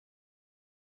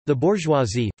The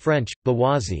bourgeoisie, French,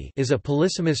 bourgeoisie, is a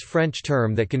polysemous French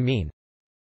term that can mean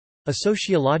a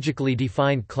sociologically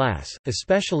defined class,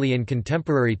 especially in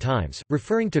contemporary times,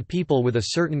 referring to people with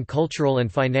a certain cultural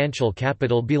and financial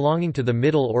capital belonging to the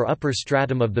middle or upper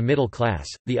stratum of the middle class,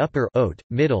 the upper haute,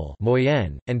 middle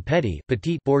moyenne, and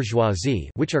petite bourgeoisie,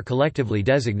 which are collectively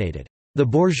designated the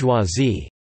bourgeoisie,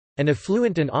 an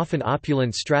affluent and often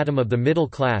opulent stratum of the middle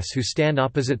class who stand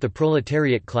opposite the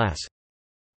proletariat class.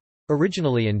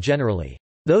 Originally and generally,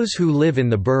 those who live in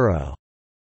the borough.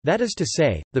 That is to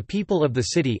say, the people of the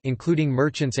city including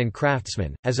merchants and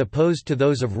craftsmen, as opposed to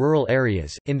those of rural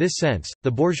areas. In this sense,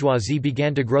 the bourgeoisie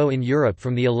began to grow in Europe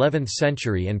from the 11th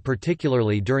century and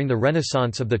particularly during the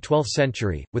Renaissance of the 12th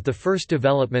century, with the first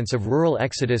developments of rural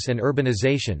exodus and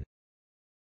urbanization.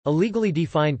 A legally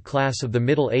defined class of the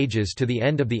Middle Ages to the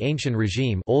end of the Ancient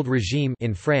Regime, Old Regime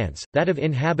in France, that of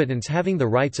inhabitants having the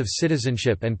rights of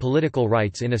citizenship and political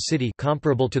rights in a city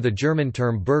comparable to the German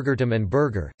term Bürgertum and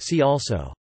Bürger, see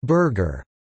also Bürger.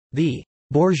 The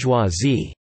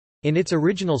bourgeoisie, in its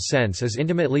original sense, is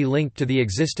intimately linked to the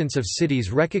existence of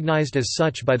cities recognized as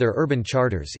such by their urban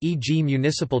charters, e.g.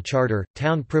 municipal charter,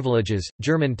 town privileges,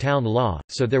 German town law,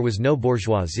 so there was no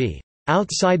bourgeoisie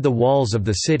outside the walls of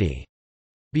the city,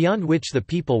 beyond which the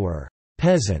people were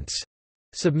peasants,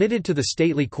 submitted to the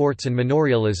stately courts and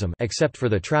manorialism except for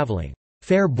the traveling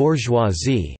fair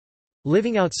bourgeoisie,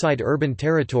 living outside urban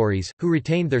territories, who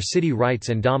retained their city rights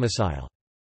and domicile.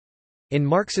 In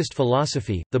Marxist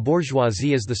philosophy, the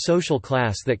bourgeoisie is the social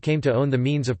class that came to own the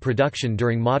means of production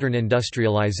during modern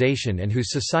industrialization and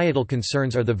whose societal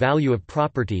concerns are the value of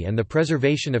property and the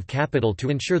preservation of capital to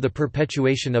ensure the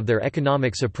perpetuation of their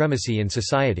economic supremacy in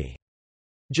society.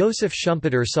 Joseph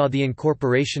Schumpeter saw the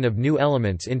incorporation of new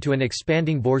elements into an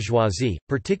expanding bourgeoisie,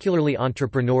 particularly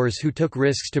entrepreneurs who took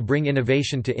risks to bring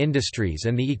innovation to industries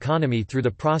and the economy through the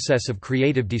process of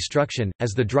creative destruction,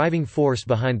 as the driving force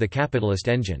behind the capitalist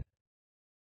engine.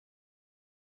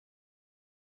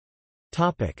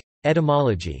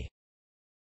 Etymology.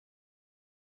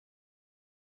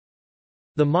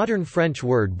 The modern French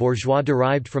word bourgeois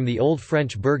derived from the Old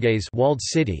French bourgeois, walled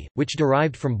city, which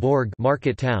derived from bourg,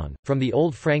 market town, from the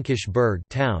Old Frankish burg,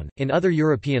 town. In other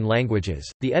European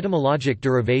languages, the etymologic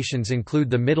derivations include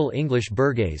the Middle English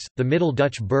burgers, the Middle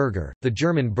Dutch burger, the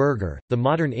German burger, the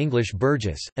modern English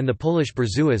burgess, and the Polish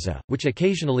bourgeoisie, which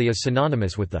occasionally is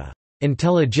synonymous with the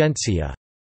intelligentsia.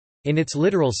 In its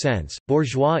literal sense,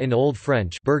 bourgeois in Old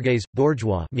French bourgeois,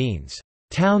 bourgeois means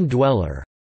town dweller.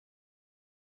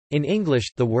 In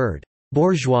English, the word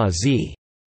bourgeoisie,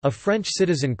 a French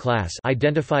citizen class,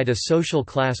 identified a social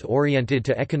class oriented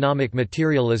to economic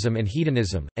materialism and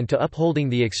hedonism, and to upholding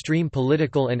the extreme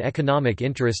political and economic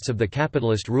interests of the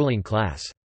capitalist ruling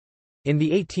class. In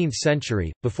the 18th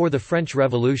century, before the French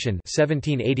Revolution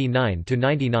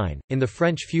 1789–99, in the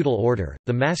French feudal order,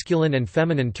 the masculine and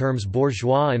feminine terms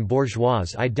bourgeois and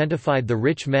bourgeoise identified the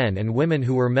rich men and women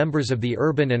who were members of the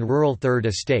urban and rural Third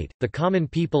Estate, the common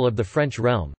people of the French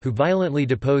realm, who violently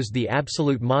deposed the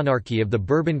absolute monarchy of the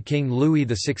Bourbon King Louis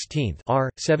XVI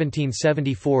r.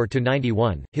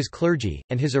 1774–91, his clergy,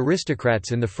 and his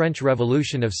aristocrats in the French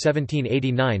Revolution of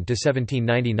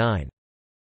 1789–1799.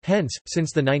 Hence,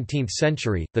 since the 19th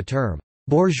century, the term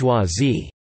bourgeoisie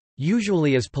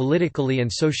usually is politically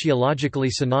and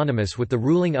sociologically synonymous with the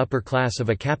ruling upper class of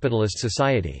a capitalist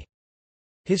society.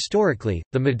 Historically,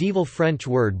 the medieval French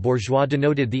word bourgeois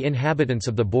denoted the inhabitants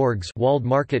of the bourgs, walled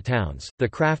market towns, the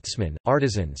craftsmen,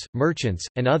 artisans, merchants,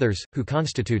 and others, who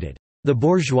constituted the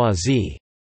bourgeoisie.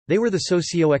 They were the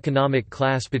socio-economic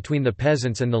class between the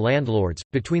peasants and the landlords,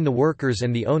 between the workers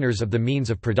and the owners of the means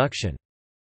of production.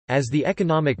 As the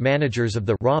economic managers of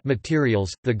the raw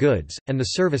materials, the goods, and the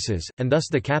services, and thus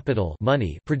the capital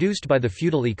money produced by the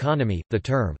feudal economy, the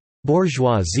term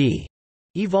bourgeoisie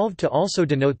evolved to also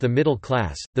denote the middle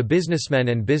class, the businessmen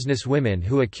and businesswomen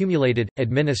who accumulated,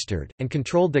 administered, and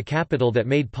controlled the capital that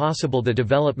made possible the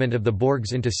development of the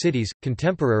bourgs into cities.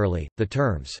 Contemporarily, the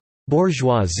terms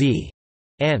bourgeoisie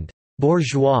and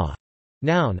bourgeois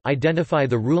noun identify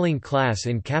the ruling class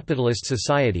in capitalist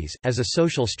societies, as a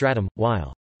social stratum,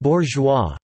 while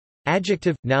bourgeois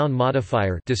adjective, noun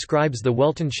modifier describes the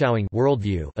Weltanschauung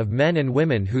worldview of men and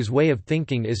women whose way of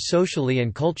thinking is socially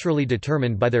and culturally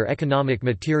determined by their economic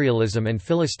materialism and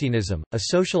philistinism, a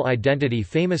social identity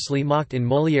famously mocked in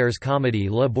Molière's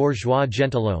comedy Le Bourgeois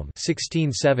Gentilhomme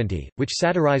 1670, which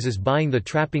satirizes buying the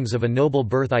trappings of a noble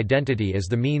birth identity as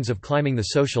the means of climbing the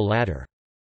social ladder.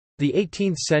 The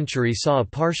 18th century saw a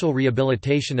partial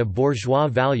rehabilitation of bourgeois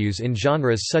values in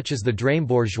genres such as the drame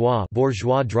bourgeois,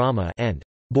 bourgeois drama, and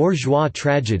bourgeois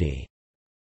tragedy.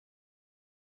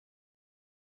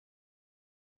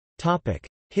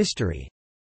 History.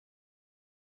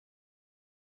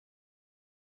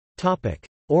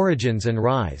 Origins and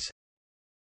rise.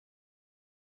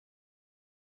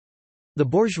 The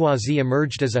bourgeoisie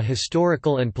emerged as a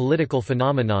historical and political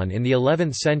phenomenon in the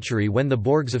 11th century when the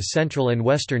bourgs of Central and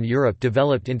Western Europe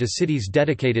developed into cities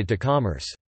dedicated to commerce.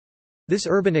 This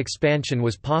urban expansion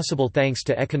was possible thanks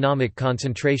to economic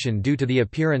concentration due to the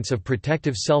appearance of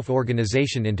protective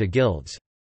self-organization into guilds.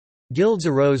 Guilds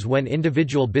arose when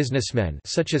individual businessmen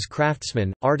such as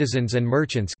craftsmen, artisans and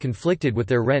merchants conflicted with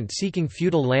their rent-seeking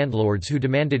feudal landlords who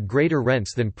demanded greater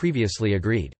rents than previously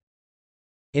agreed.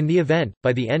 In the event,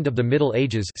 by the end of the Middle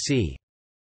Ages c.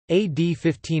 AD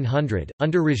 1500,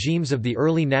 under regimes of the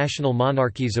early national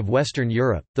monarchies of Western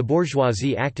Europe, the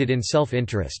bourgeoisie acted in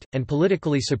self-interest, and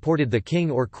politically supported the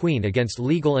king or queen against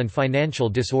legal and financial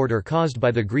disorder caused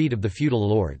by the greed of the feudal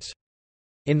lords.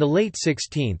 In the late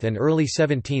 16th and early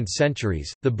 17th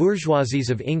centuries, the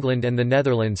bourgeoisies of England and the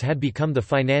Netherlands had become the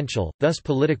financial, thus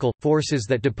political, forces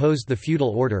that deposed the feudal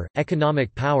order.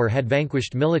 Economic power had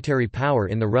vanquished military power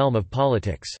in the realm of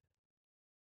politics.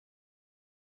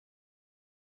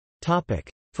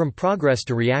 From progress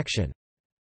to reaction.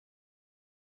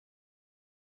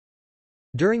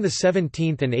 During the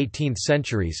 17th and 18th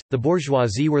centuries, the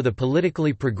bourgeoisie were the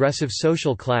politically progressive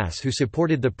social class who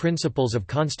supported the principles of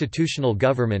constitutional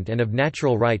government and of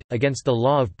natural right, against the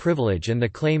law of privilege and the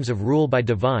claims of rule by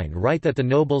divine right that the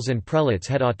nobles and prelates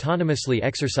had autonomously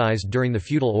exercised during the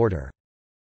feudal order.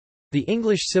 The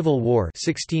English Civil War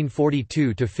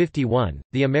 1642–51,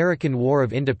 the American War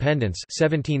of Independence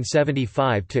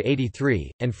 1775–83,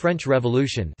 and French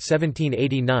Revolution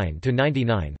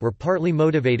 1789–99 were partly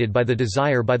motivated by the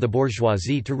desire by the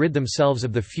bourgeoisie to rid themselves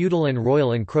of the feudal and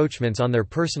royal encroachments on their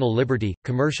personal liberty,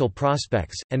 commercial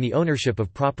prospects, and the ownership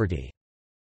of property.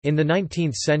 In the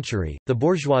 19th century, the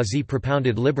bourgeoisie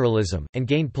propounded liberalism, and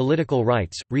gained political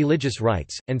rights, religious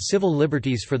rights, and civil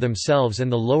liberties for themselves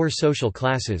and the lower social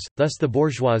classes, thus the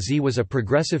bourgeoisie was a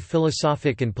progressive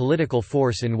philosophic and political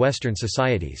force in Western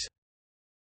societies.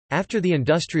 After the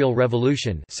Industrial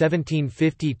Revolution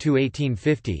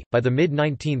 1750–1850, by the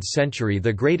mid-19th century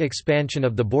the great expansion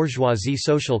of the bourgeoisie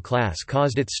social class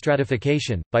caused its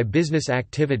stratification, by business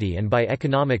activity and by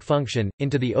economic function,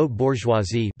 into the haute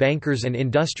bourgeoisie bankers and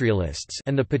industrialists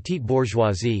and the petite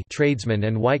bourgeoisie tradesmen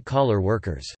and white-collar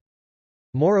workers.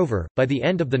 Moreover, by the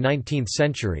end of the 19th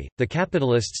century, the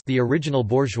capitalists, the original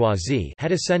bourgeoisie,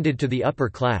 had ascended to the upper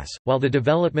class, while the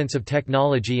developments of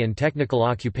technology and technical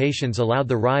occupations allowed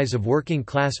the rise of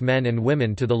working-class men and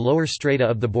women to the lower strata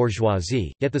of the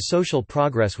bourgeoisie, yet the social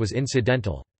progress was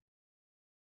incidental.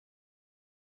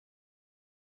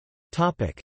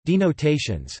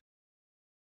 Denotations.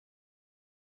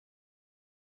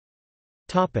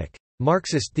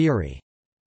 Marxist theory.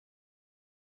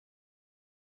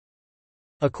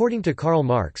 According to Karl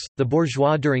Marx, the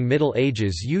bourgeois during Middle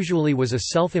Ages usually was a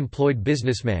self-employed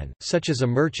businessman, such as a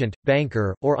merchant,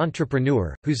 banker, or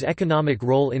entrepreneur, whose economic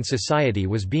role in society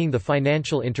was being the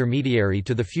financial intermediary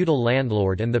to the feudal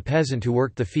landlord and the peasant who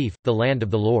worked the fief, the land of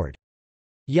the lord.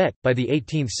 Yet, by the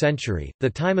 18th century, the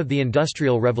time of the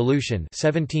Industrial Revolution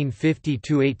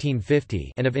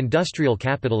 1750–1850 and of industrial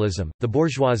capitalism, the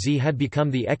bourgeoisie had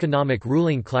become the economic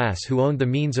ruling class who owned the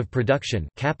means of production,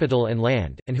 capital and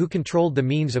land, and who controlled the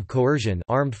means of coercion,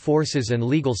 armed forces and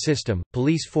legal system,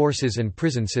 police forces and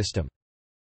prison system.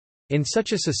 In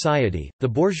such a society, the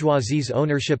bourgeoisie's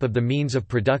ownership of the means of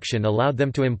production allowed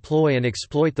them to employ and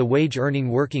exploit the wage-earning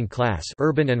working class,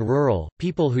 urban and rural,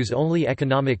 people whose only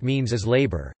economic means is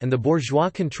labor, and the bourgeois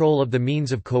control of the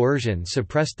means of coercion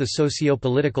suppressed the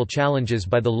socio-political challenges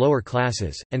by the lower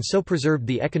classes, and so preserved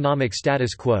the economic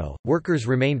status quo. Workers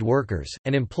remained workers,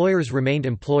 and employers remained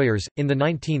employers. In the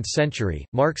 19th century,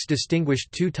 Marx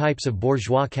distinguished two types of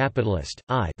bourgeois capitalist: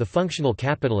 the functional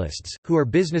capitalists, who are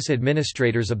business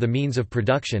administrators of the means of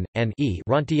production, and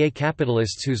rentier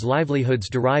capitalists whose livelihoods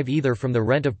derive either from the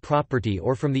rent of property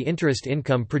or from the interest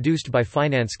income produced by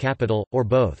finance capital, or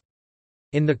both.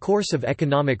 In the course of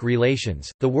economic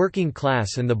relations, the working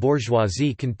class and the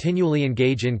bourgeoisie continually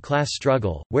engage in class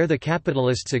struggle, where the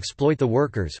capitalists exploit the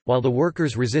workers, while the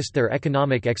workers resist their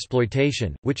economic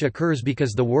exploitation, which occurs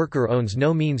because the worker owns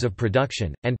no means of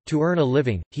production, and, to earn a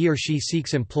living, he or she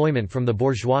seeks employment from the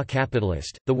bourgeois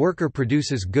capitalist. The worker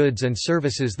produces goods and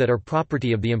services that are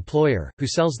property of the employer, who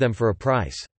sells them for a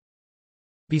price.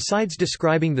 Besides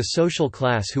describing the social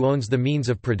class who owns the means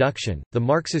of production, the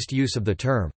Marxist use of the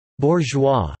term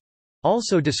bourgeois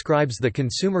also describes the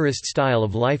consumerist style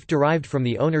of life derived from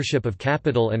the ownership of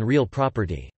capital and real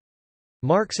property.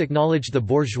 Marx acknowledged the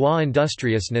bourgeois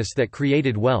industriousness that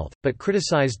created wealth, but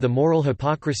criticized the moral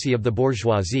hypocrisy of the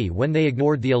bourgeoisie when they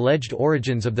ignored the alleged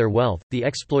origins of their wealth, the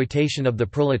exploitation of the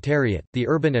proletariat, the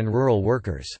urban and rural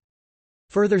workers.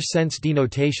 Further sense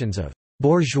denotations of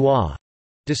 «bourgeois»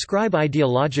 describe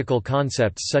ideological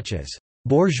concepts such as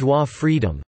 «bourgeois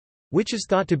freedom», which is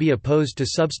thought to be opposed to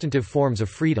substantive forms of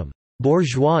freedom,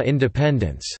 «bourgeois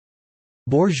independence»,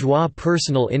 «bourgeois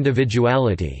personal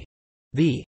individuality»,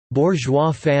 the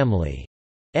 «bourgeois family»,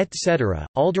 etc.,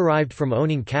 all derived from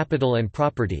owning capital and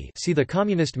property. See the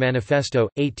Communist Manifesto,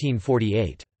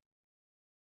 1848.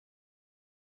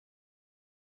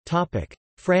 Topic: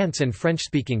 France and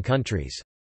French-speaking countries.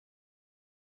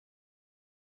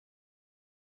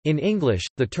 In English,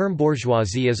 the term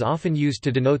bourgeoisie is often used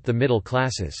to denote the middle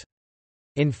classes.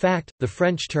 In fact, the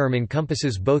French term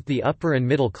encompasses both the upper and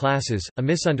middle classes, a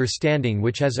misunderstanding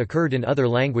which has occurred in other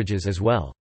languages as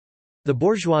well. The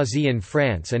bourgeoisie in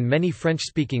France and many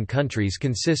French-speaking countries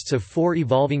consists of four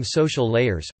evolving social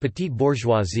layers: petite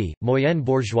bourgeoisie, moyenne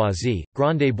bourgeoisie,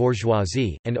 grande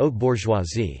bourgeoisie, and haute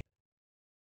bourgeoisie.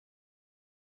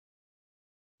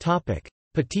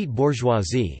 Petite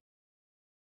bourgeoisie.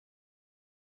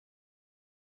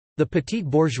 The petite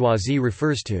bourgeoisie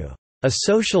refers to a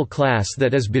social class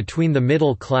that is between the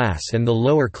middle class and the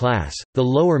lower class, the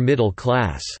lower middle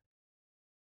class.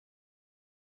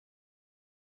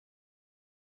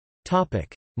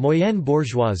 Moyenne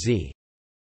bourgeoisie.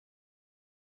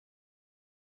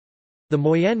 The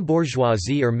moyenne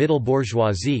bourgeoisie or middle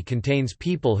bourgeoisie contains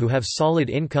people who have solid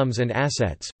incomes and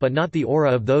assets, but not the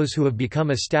aura of those who have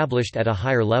become established at a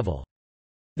higher level.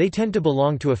 They tend to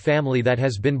belong to a family that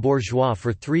has been bourgeois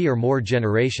for 3 or more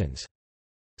generations.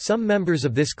 Some members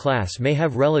of this class may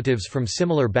have relatives from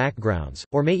similar backgrounds,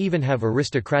 or may even have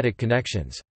aristocratic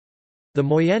connections. The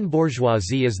moyenne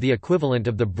bourgeoisie is the equivalent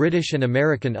of the British and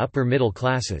American upper middle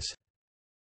classes.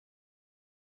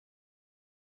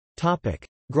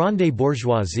 Grande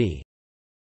bourgeoisie.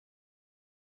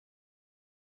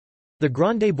 The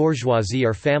grande bourgeoisie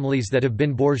are families that have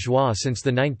been bourgeois since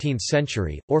the 19th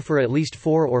century, or for at least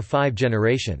 4 or 5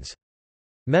 generations.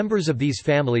 Members of these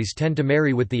families tend to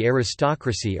marry with the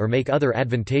aristocracy or make other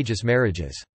advantageous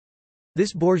marriages.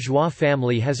 This bourgeois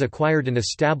family has acquired an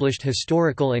established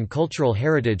historical and cultural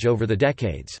heritage over the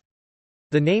decades.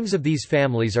 The names of these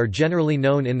families are generally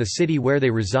known in the city where they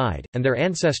reside, and their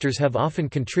ancestors have often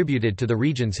contributed to the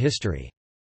region's history.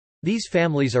 These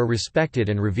families are respected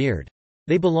and revered.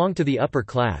 They belong to the upper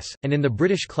class, and in the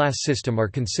British class system are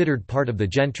considered part of the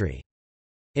gentry.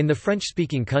 In the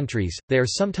French-speaking countries, they are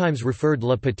sometimes referred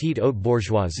la petite haute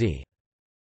bourgeoisie.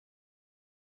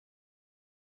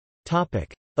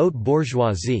 Haute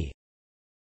bourgeoisie.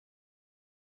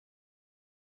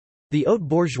 The haute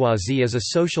bourgeoisie is a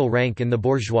social rank in the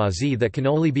bourgeoisie that can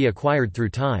only be acquired through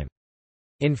time.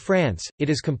 In France, it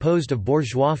is composed of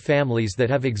bourgeois families that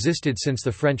have existed since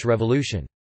the French Revolution.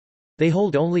 They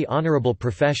hold only honorable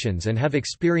professions and have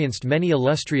experienced many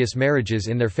illustrious marriages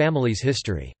in their family's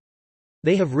history.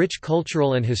 They have rich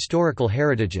cultural and historical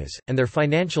heritages, and their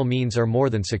financial means are more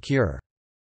than secure.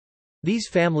 These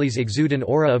families exude an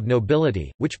aura of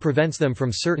nobility, which prevents them from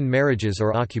certain marriages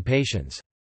or occupations.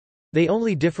 They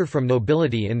only differ from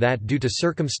nobility in that due to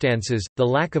circumstances, the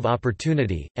lack of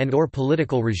opportunity, and/or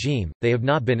political regime, they have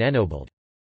not been ennobled.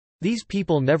 These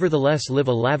people nevertheless live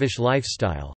a lavish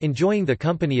lifestyle, enjoying the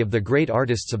company of the great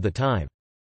artists of the time.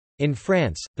 In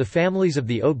France, the families of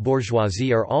the haute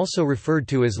bourgeoisie are also referred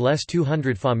to as les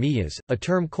 200 familles, a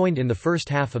term coined in the first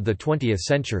half of the 20th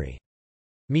century.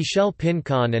 Michel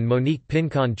Pincon and Monique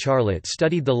Pincon-Charlotte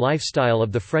studied the lifestyle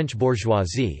of the French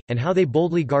bourgeoisie, and how they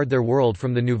boldly guard their world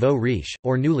from the nouveau riche,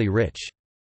 or newly rich.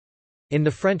 In the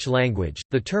French language,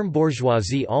 the term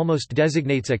bourgeoisie almost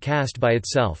designates a caste by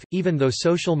itself, even though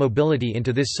social mobility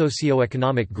into this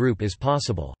socio-economic group is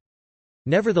possible.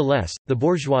 Nevertheless, the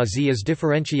bourgeoisie is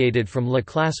differentiated from la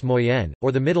classe moyenne,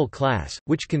 or the middle class,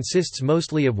 which consists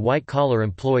mostly of white-collar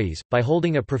employees, by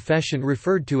holding a profession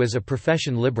referred to as a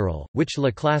profession libéral, which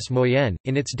la classe moyenne,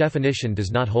 in its definition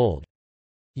does not hold.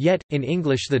 Yet, in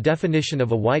English the definition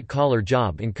of a white-collar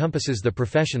job encompasses the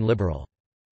profession libéral.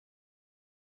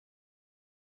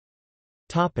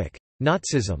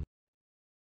 Nazism.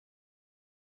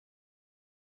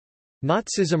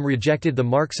 Nazism rejected the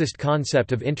Marxist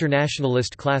concept of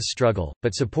internationalist class struggle,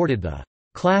 but supported the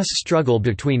class struggle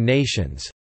between nations,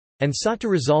 and sought to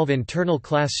resolve internal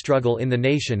class struggle in the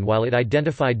nation while it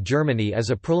identified Germany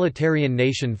as a proletarian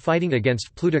nation fighting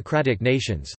against plutocratic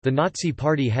nations. The Nazi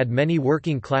Party had many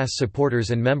working class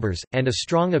supporters and members, and a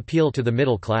strong appeal to the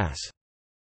middle class.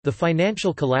 The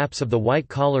financial collapse of the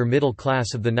white-collar middle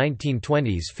class of the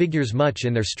 1920s figures much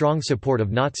in their strong support of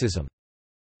Nazism.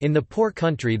 In the poor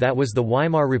country that was the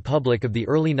Weimar Republic of the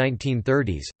early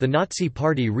 1930s, the Nazi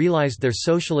Party realized their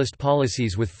socialist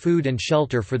policies with food and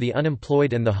shelter for the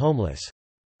unemployed and the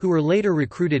homeless—who were later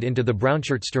recruited into the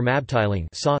Braunschardsturmabteilung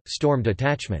storm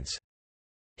detachments.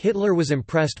 Hitler was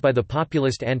impressed by the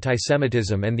populist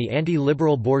antisemitism and the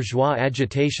anti-liberal bourgeois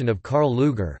agitation of Karl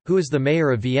Lueger, who as the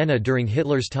mayor of Vienna during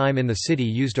Hitler's time in the city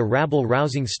used a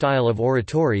rabble-rousing style of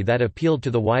oratory that appealed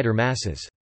to the wider masses.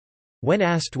 When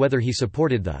asked whether he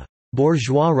supported the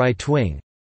bourgeois right-wing,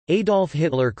 Adolf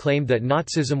Hitler claimed that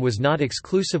Nazism was not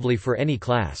exclusively for any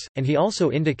class, and he also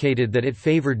indicated that it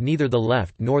favored neither the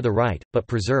left nor the right, but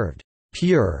preserved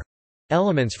pure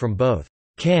elements from both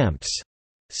camps,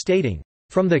 stating,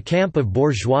 "From the camp of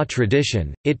bourgeois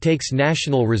tradition, it takes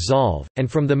national resolve,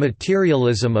 and from the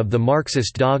materialism of the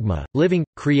Marxist dogma, living,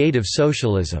 creative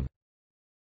socialism."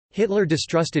 Hitler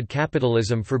distrusted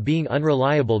capitalism for being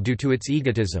unreliable due to its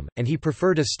egotism, and he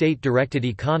preferred a state-directed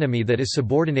economy that is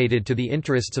subordinated to the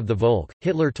interests of the Volk.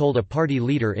 Hitler told a party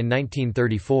leader in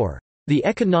 1934, "The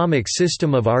economic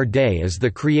system of our day is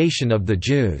the creation of the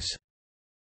Jews."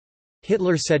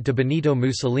 Hitler said to Benito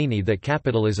Mussolini that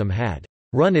capitalism had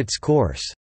run its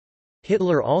course.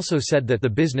 Hitler also said that the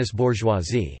business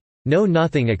bourgeoisie know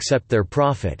nothing except their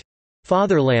profit.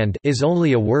 Fatherland is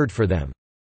only a word for them.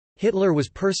 Hitler was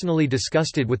personally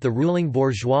disgusted with the ruling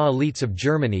bourgeois elites of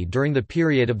Germany during the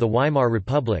period of the Weimar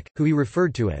Republic, who he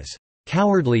referred to as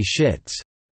cowardly shits.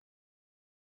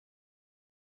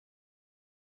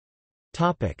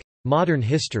 Modern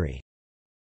history.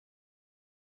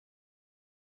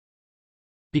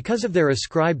 Because of their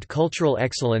ascribed cultural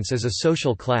excellence as a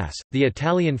social class, the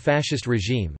Italian fascist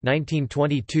regime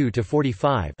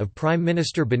 1922–45 of Prime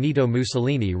Minister Benito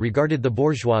Mussolini regarded the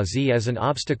bourgeoisie as an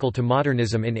obstacle to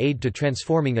modernism in aid to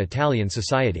transforming Italian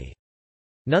society.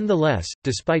 Nonetheless,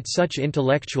 despite such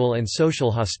intellectual and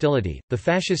social hostility, the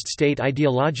fascist state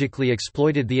ideologically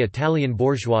exploited the Italian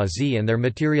bourgeoisie and their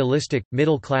materialistic,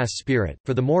 middle-class spirit,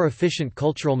 for the more efficient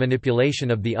cultural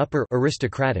manipulation of the upper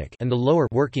aristocratic and the lower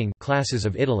working classes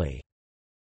of Italy.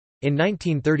 In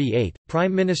 1938,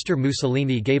 Prime Minister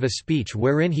Mussolini gave a speech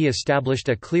wherein he established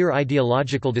a clear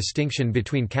ideological distinction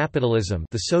between capitalism,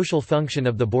 the social function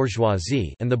of the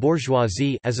bourgeoisie, and the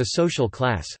bourgeoisie as a social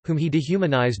class, whom he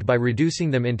dehumanized by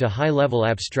reducing them into high-level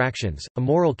abstractions, a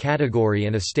moral category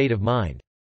and a state of mind.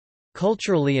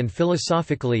 Culturally and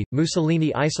philosophically,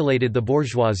 Mussolini isolated the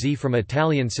bourgeoisie from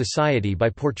Italian society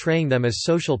by portraying them as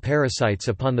social parasites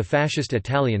upon the fascist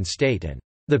Italian state and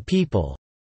the people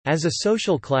as a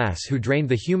social class who drained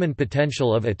the human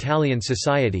potential of Italian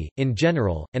society, in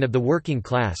general, and of the working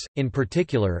class, in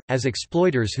particular, as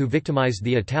exploiters who victimized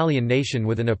the Italian nation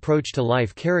with an approach to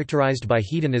life characterized by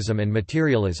hedonism and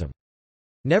materialism.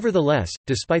 Nevertheless,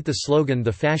 despite the slogan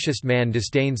 "The fascist man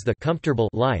disdains the comfortable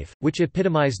life," which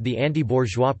epitomized the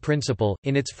anti-bourgeois principle,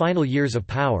 in its final years of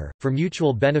power, for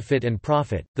mutual benefit and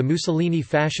profit, the Mussolini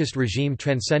fascist regime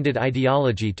transcended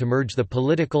ideology to merge the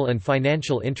political and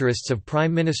financial interests of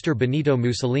Prime Minister Benito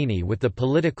Mussolini with the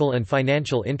political and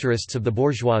financial interests of the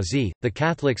bourgeoisie, the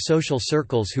Catholic social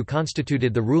circles who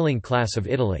constituted the ruling class of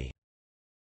Italy.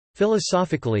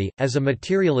 Philosophically, as a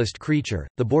materialist creature,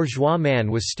 the bourgeois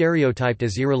man was stereotyped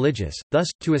as irreligious, thus,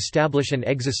 to establish an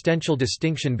existential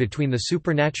distinction between the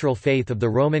supernatural faith of the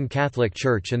Roman Catholic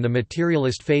Church and the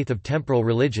materialist faith of temporal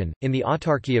religion, in the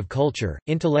autarky of culture,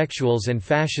 intellectuals and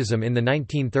fascism in the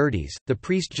 1930s, the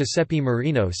priest Giuseppe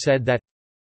Marino said that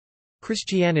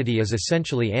Christianity is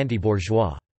essentially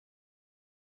anti-bourgeois.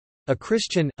 A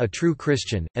Christian, a true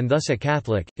Christian, and thus a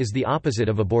Catholic, is the opposite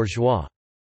of a bourgeois.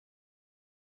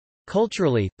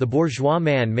 Culturally, the bourgeois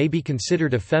man may be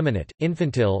considered effeminate,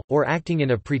 infantile, or acting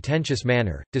in a pretentious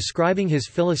manner. Describing his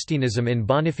Philistinism in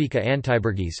Bonifica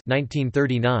Antiburgese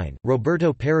 1939,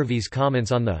 Roberto Paravis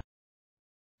comments on the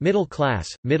middle class,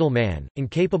 middle man,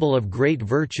 incapable of great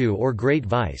virtue or great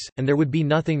vice, and there would be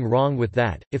nothing wrong with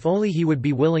that, if only he would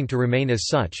be willing to remain as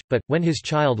such, but, when his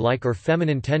childlike or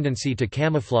feminine tendency to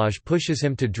camouflage pushes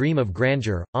him to dream of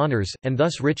grandeur, honors, and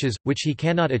thus riches, which he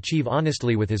cannot achieve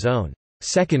honestly with his own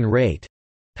second-rate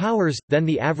powers, then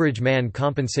the average man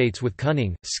compensates with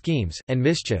cunning, schemes, and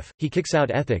mischief, he kicks out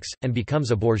ethics, and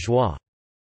becomes a bourgeois.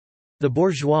 The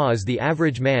bourgeois is the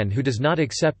average man who does not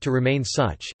accept to remain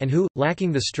such, and who,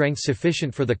 lacking the strength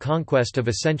sufficient for the conquest of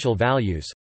essential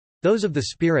values—those of the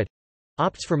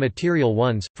spirit—opts for material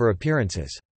ones, for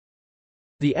appearances.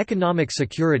 The economic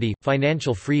security,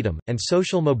 financial freedom, and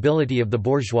social mobility of the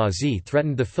bourgeoisie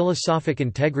threatened the philosophic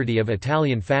integrity of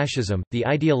Italian fascism, the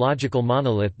ideological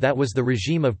monolith that was the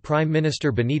regime of Prime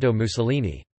Minister Benito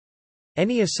Mussolini.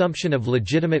 Any assumption of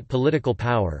legitimate political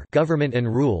power, government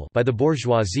and rule by the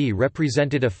bourgeoisie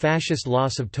represented a fascist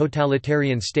loss of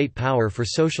totalitarian state power for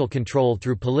social control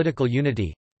through political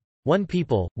unity, one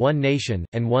people, one nation,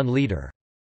 and one leader.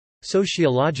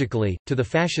 Sociologically, to the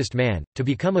fascist man, to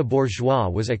become a bourgeois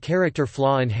was a character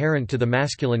flaw inherent to the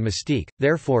masculine mystique,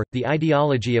 therefore, the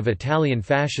ideology of Italian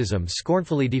fascism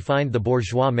scornfully defined the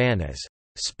bourgeois man as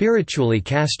spiritually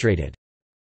castrated.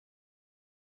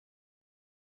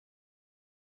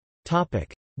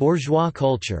 Bourgeois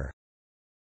culture.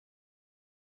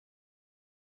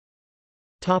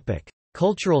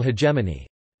 Cultural hegemony.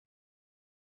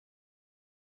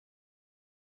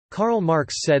 Karl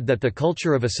Marx said that the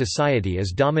culture of a society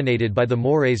is dominated by the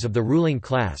mores of the ruling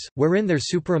class, wherein their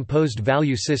superimposed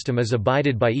value system is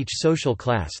abided by each social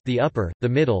class, the upper, the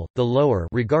middle, the lower,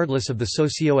 regardless of the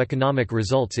socio-economic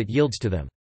results it yields to them.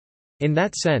 In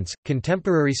that sense,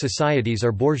 contemporary societies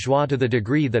are bourgeois to the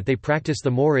degree that they practice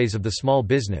the mores of the small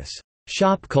business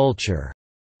shop culture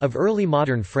of early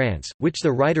modern France, which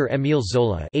the writer Émile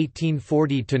Zola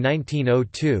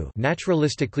 (1840–1902)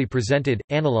 naturalistically presented,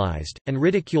 analyzed, and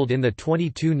ridiculed in the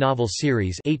 22-novel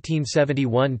series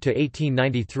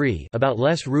 (1871–1893) about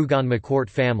Les Rougon-Macquart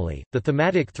family. The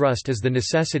thematic thrust is the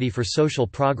necessity for social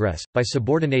progress by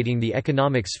subordinating the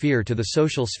economic sphere to the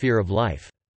social sphere of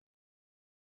life.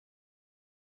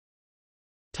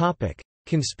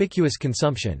 Conspicuous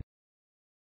consumption.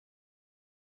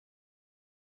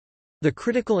 The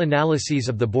critical analyses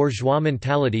of the bourgeois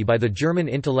mentality by the German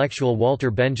intellectual Walter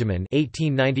Benjamin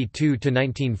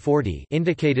 (1892–1940)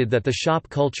 indicated that the shop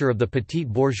culture of the petite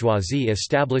bourgeoisie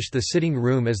established the sitting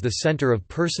room as the center of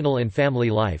personal and family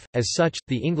life. As such,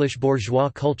 the English bourgeois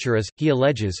culture is, he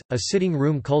alleges, a sitting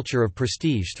room culture of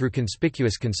prestige through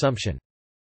conspicuous consumption.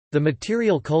 The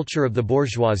material culture of the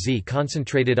bourgeoisie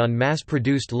concentrated on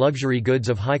mass-produced luxury goods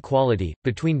of high quality.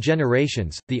 Between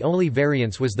generations, the only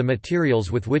variance was the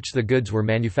materials with which the goods were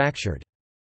manufactured.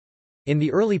 In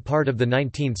the early part of the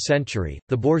 19th century,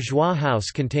 the bourgeois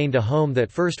house contained a home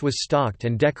that first was stocked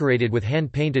and decorated with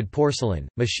hand-painted porcelain,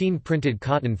 machine-printed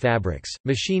cotton fabrics,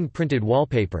 machine-printed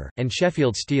wallpaper, and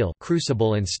Sheffield steel,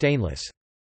 crucible and stainless.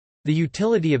 The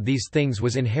utility of these things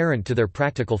was inherent to their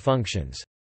practical functions.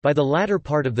 By the latter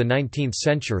part of the 19th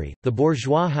century, the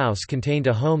bourgeois house contained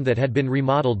a home that had been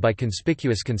remodeled by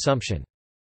conspicuous consumption.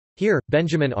 Here,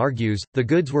 Benjamin argues, the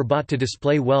goods were bought to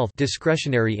display wealth,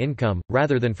 discretionary income,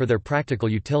 rather than for their practical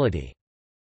utility.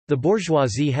 The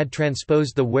bourgeoisie had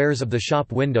transposed the wares of the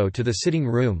shop window to the sitting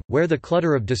room, where the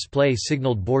clutter of display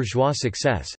signaled bourgeois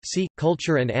success. See,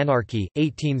 Culture and Anarchy,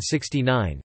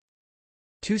 1869.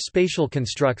 Two spatial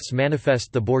constructs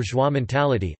manifest the bourgeois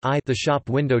mentality, I the shop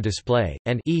window display,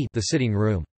 and e the sitting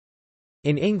room.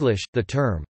 In English, the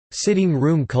term, sitting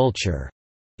room culture,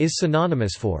 is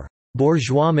synonymous for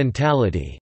bourgeois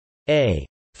mentality. A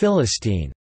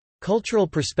Philistine cultural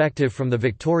perspective from the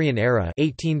Victorian era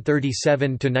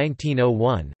 1837 to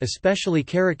 1901, especially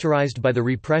characterized by the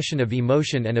repression of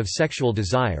emotion and of sexual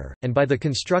desire, and by the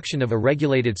construction of a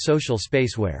regulated social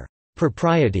space where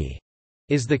propriety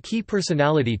is the key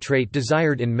personality trait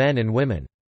desired in men and women.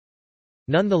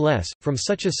 Nonetheless, from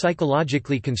such a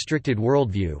psychologically constricted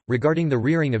worldview, regarding the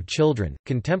rearing of children,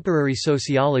 contemporary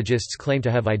sociologists claim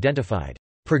to have identified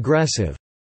progressive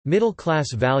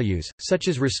middle-class values, such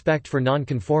as respect for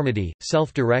nonconformity,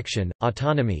 self-direction,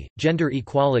 autonomy, gender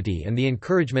equality and the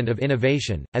encouragement of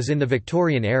innovation. As in the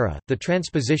Victorian era, the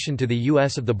transposition to the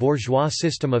U.S. of the bourgeois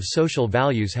system of social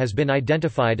values has been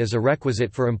identified as a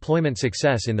requisite for employment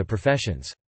success in the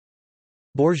professions.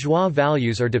 Bourgeois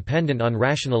values are dependent on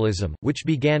rationalism, which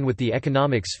began with the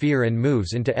economic sphere and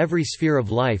moves into every sphere of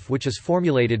life, which is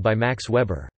formulated by Max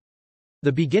Weber.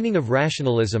 The beginning of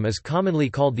rationalism is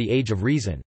commonly called the Age of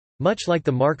Reason. Much like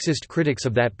the Marxist critics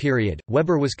of that period,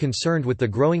 Weber was concerned with the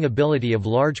growing ability of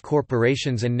large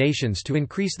corporations and nations to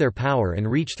increase their power and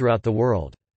reach throughout the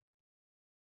world.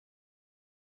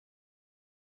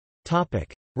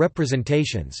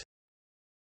 Representations.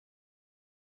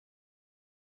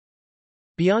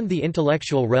 Beyond the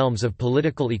intellectual realms of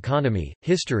political economy,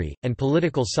 history, and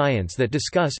political science that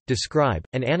discuss, describe,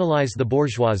 and analyze the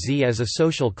bourgeoisie as a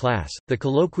social class, the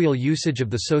colloquial usage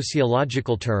of the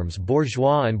sociological terms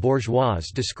bourgeois and bourgeoise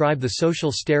describe the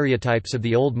social stereotypes of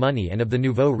the old money and of the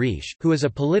nouveau riche, who is a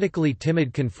politically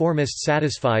timid conformist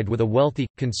satisfied with a wealthy,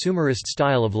 consumerist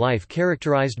style of life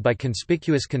characterized by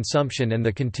conspicuous consumption and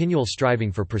the continual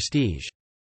striving for prestige.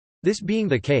 This being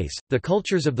the case, the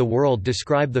cultures of the world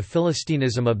describe the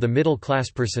Philistinism of the middle-class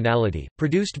personality,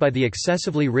 produced by the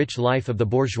excessively rich life of the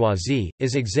bourgeoisie,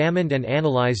 is examined and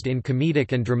analyzed in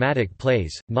comedic and dramatic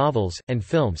plays, novels, and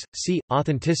films. See,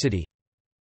 authenticity.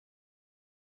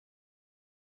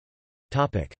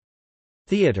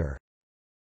 Theatre.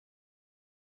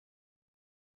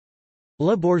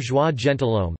 Le Bourgeois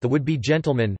Gentilhomme, The Would-Be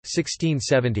Gentleman,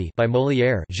 1670 by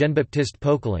Molière, Jean-Baptiste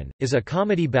Poquelin, is a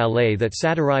comedy ballet that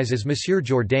satirizes Monsieur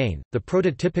Jourdain, the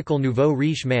prototypical nouveau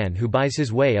riche man who buys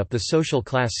his way up the social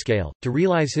class scale, to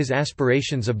realize his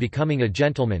aspirations of becoming a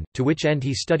gentleman, to which end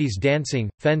he studies dancing,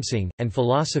 fencing, and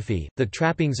philosophy, the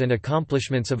trappings and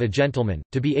accomplishments of a gentleman,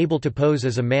 to be able to pose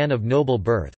as a man of noble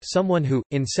birth, someone who,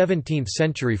 in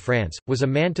 17th-century France, was a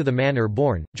man to the manner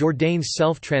born. Jourdain's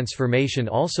self-transformation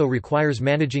also requires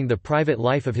managing the private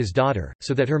life of his daughter,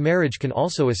 so that her marriage can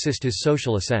also assist his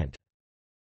social ascent.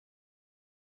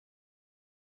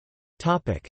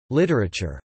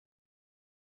 Literature.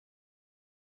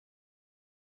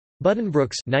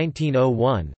 Buddenbrooks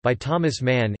 1901, by Thomas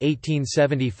Mann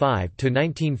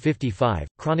 1875–1955,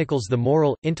 chronicles the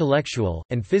moral, intellectual,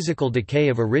 and physical decay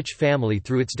of a rich family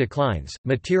through its declines,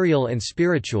 material and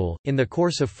spiritual, in the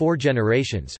course of 4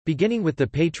 generations, beginning with the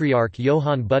patriarch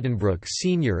Johann Buddenbrook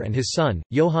Sr. and his son,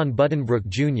 Johann Buddenbrook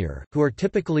Jr., who are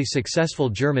typically successful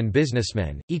German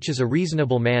businessmen, each is a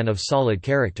reasonable man of solid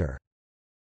character.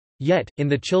 Yet, in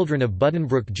the children of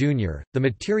Buddenbrook Jr., the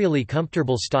materially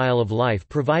comfortable style of life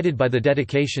provided by the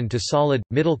dedication to solid,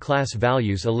 middle-class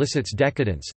values elicits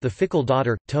decadence. The fickle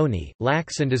daughter, Tony,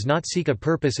 lacks and does not seek a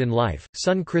purpose in life,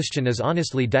 son Christian is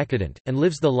honestly decadent, and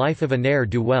lives the life of a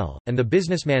ne'er-do-well, and the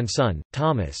businessman son,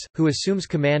 Thomas, who assumes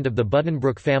command of the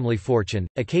Buddenbrook family fortune,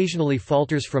 occasionally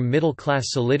falters from middle-class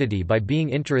solidity by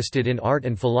being interested in art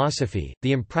and philosophy,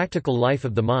 the impractical life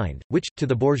of the mind, which, to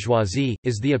the bourgeoisie,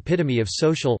 is the epitome of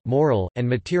social, moral, and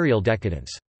material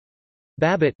decadence.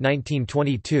 Babbitt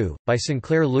 1922, by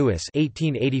Sinclair Lewis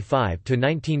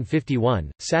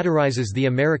 1885–1951, satirizes the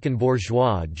American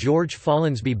bourgeois George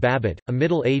Follansbee Babbitt, a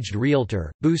middle-aged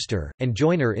realtor, booster, and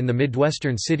joiner in the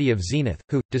Midwestern city of Zenith,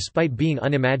 who, despite being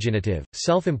unimaginative,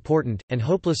 self-important, and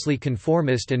hopelessly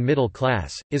conformist and middle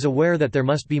class, is aware that there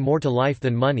must be more to life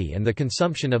than money and the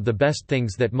consumption of the best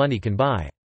things that money can buy.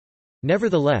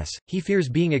 Nevertheless, he fears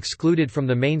being excluded from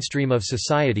the mainstream of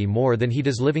society more than he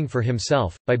does living for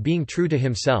himself. By being true to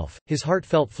himself, his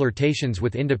heartfelt flirtations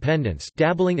with independence,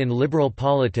 dabbling in liberal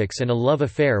politics, and a love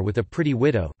affair with a pretty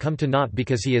widow come to naught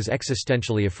because he is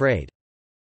existentially afraid.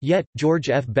 Yet,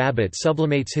 George F. Babbitt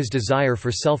sublimates his desire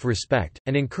for self-respect,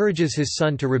 and encourages his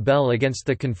son to rebel against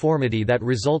the conformity that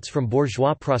results from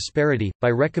bourgeois prosperity,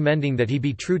 by recommending that he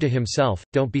be true to himself,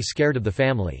 don't be scared of the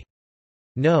family.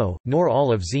 No, nor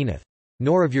all of Zenith.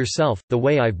 Nor of yourself, the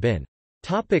way I've been.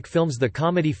 Films. The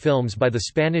comedy films by the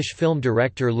Spanish film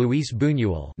director Luis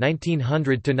Buñuel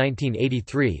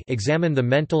 (1900–1983) examine the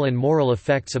mental and moral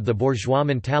effects of the bourgeois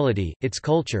mentality, its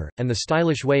culture, and the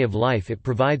stylish way of life it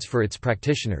provides for its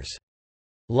practitioners.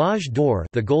 L'Âge d'Or,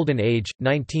 The Golden Age,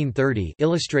 1930,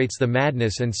 illustrates the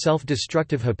madness and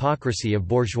self-destructive hypocrisy of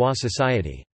bourgeois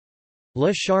society.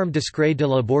 Le charme discret de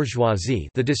la bourgeoisie,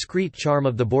 The Discreet Charm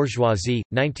of the Bourgeoisie,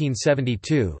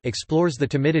 1972, explores the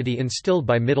timidity instilled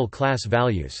by middle-class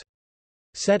values.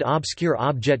 Cet obscur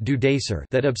objet du désir,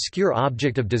 That Obscure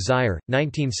Object of Desire,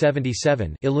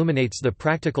 1977, illuminates the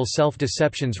practical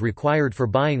self-deceptions required for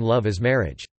buying love as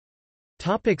marriage.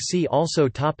 See also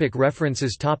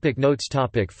References Notes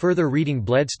Further reading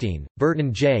Bledstein,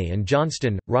 Burton J. and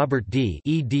Johnston, Robert D.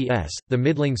 eds. The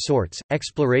Middling Sorts,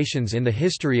 Explorations in the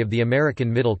History of the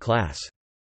American Middle Class.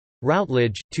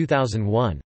 Routledge,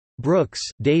 2001. Brooks,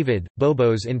 David,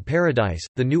 Bobos in Paradise,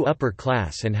 The New Upper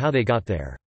Class and How They Got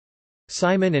There.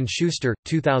 Simon & Schuster,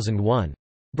 2001.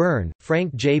 Byrne,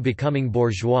 Frank J. Becoming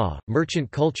Bourgeois,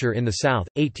 Merchant Culture in the South,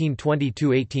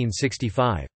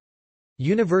 1820–1865.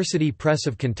 University Press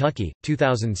of Kentucky,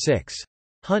 2006.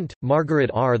 Hunt, Margaret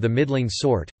R. The Middling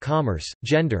Sort, Commerce,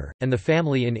 Gender, and the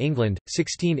Family in England,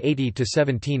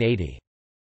 1680–1780.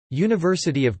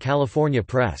 University of California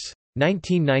Press.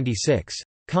 1996.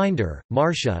 Kinder,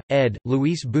 Marcia, ed.,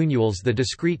 Luis Buñuel's The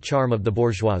Discreet Charm of the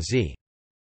Bourgeoisie.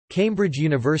 Cambridge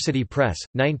University Press,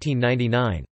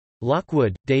 1999.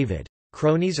 Lockwood, David.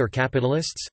 Cronies or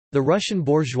Capitalists? The Russian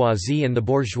Bourgeoisie and the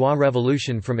Bourgeois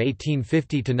Revolution from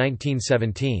 1850 to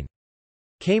 1917.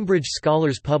 Cambridge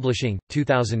Scholars Publishing,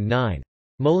 2009.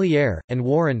 Molière, and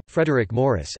Warren, Frederick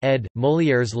Morris ed.,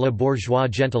 Molière's Le Bourgeois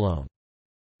Gentilhomme.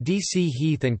 D. C.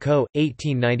 Heath & Co.,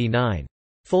 1899.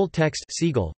 Full text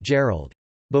Siegel, Gerald.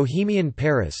 Bohemian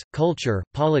Paris, Culture,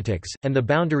 Politics, and the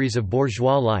Boundaries of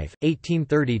Bourgeois Life,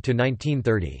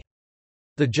 1830–1930.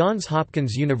 The Johns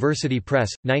Hopkins University Press,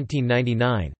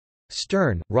 1999.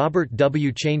 Stern, Robert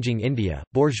W. Changing India,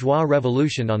 Bourgeois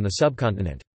Revolution on the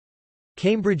Subcontinent.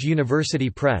 Cambridge University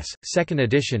Press, 2nd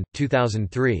edition,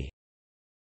 2003.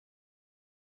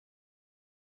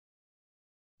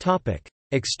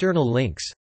 External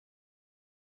links.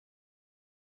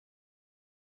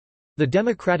 The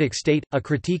Democratic State – A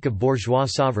Critique of Bourgeois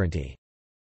Sovereignty.